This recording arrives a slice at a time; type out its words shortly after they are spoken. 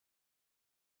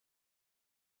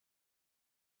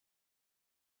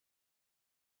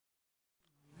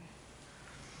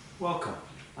Welcome.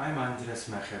 I'm Andres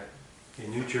Mejer, a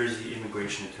New Jersey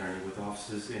immigration attorney with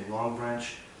offices in Long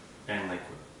Branch and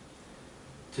Lakewood.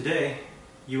 Today,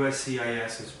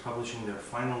 USCIS is publishing their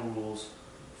final rules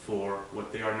for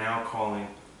what they are now calling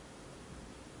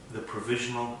the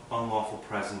Provisional Unlawful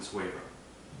Presence Waiver.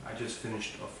 I just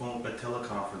finished a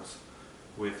teleconference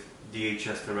with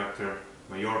DHS Director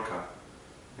Mallorca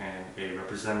and a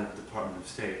representative of the Department of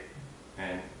State,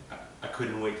 and I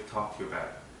couldn't wait to talk to you about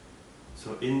it.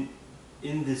 So in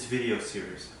this video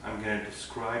series, I'm going to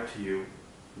describe to you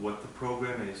what the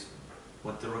program is,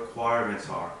 what the requirements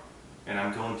are, and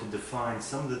I'm going to define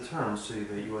some of the terms so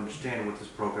that you understand what this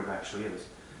program actually is.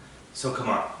 So come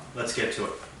on, let's get to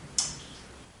it.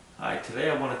 Alright, today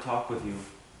I want to talk with you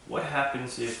what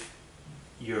happens if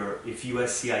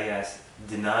USCIS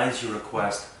denies your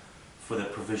request for the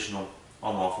Provisional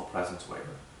Unlawful Presence Waiver.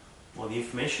 Well, the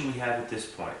information we have at this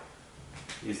point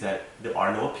is that there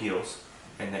are no appeals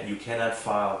and that you cannot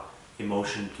file a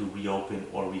motion to reopen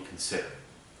or reconsider.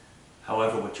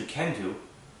 However, what you can do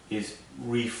is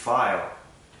refile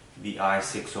the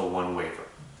I-601 waiver.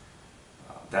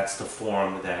 That's the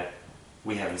form that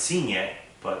we haven't seen yet,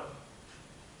 but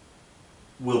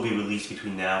will be released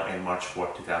between now and March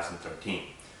 4th, 2013.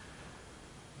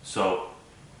 So,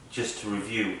 just to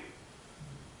review,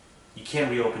 you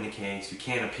can't reopen the case, you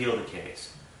can't appeal the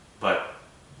case, but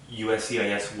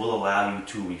USCIS will allow you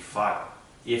to refile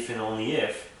if and only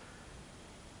if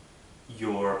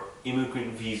your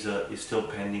immigrant visa is still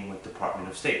pending with the Department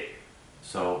of State.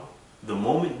 So the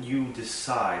moment you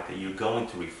decide that you're going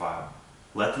to refile,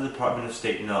 let the Department of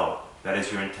State know that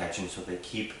is your intention so they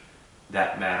keep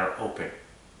that matter open.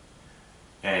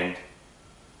 And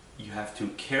you have to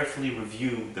carefully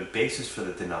review the basis for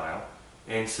the denial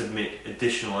and submit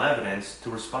additional evidence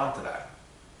to respond to that.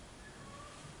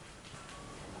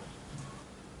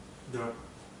 The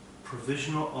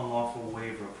Provisional Unlawful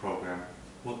Waiver Program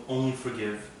will only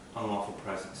forgive unlawful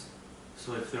presence.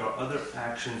 So if there are other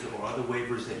actions or other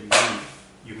waivers that you need,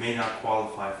 you may not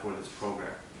qualify for this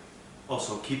program.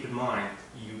 Also, keep in mind,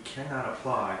 you cannot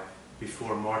apply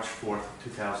before March 4th,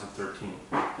 2013.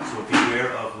 So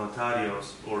beware of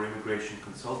notarios or immigration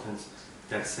consultants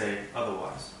that say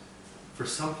otherwise. For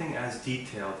something as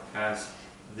detailed as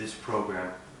this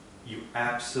program, you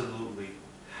absolutely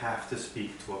have to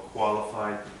speak to a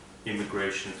qualified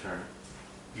immigration attorney.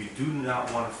 You do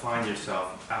not want to find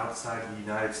yourself outside the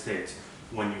United States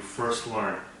when you first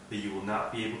learn that you will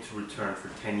not be able to return for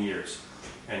 10 years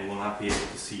and will not be able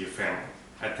to see your family.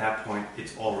 At that point,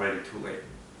 it's already too late.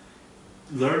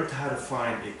 Learn how to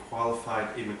find a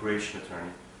qualified immigration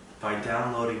attorney by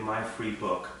downloading my free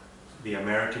book, The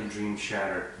American Dream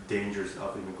Shattered: Dangers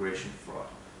of Immigration Fraud.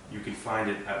 You can find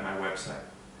it at my website.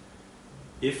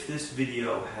 If this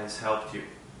video has helped you,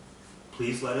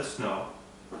 please let us know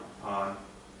on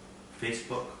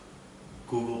Facebook,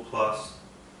 Google+,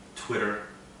 Twitter,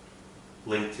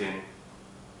 LinkedIn,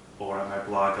 or on my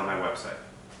blog on my website.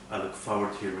 I look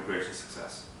forward to your immigration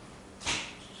success.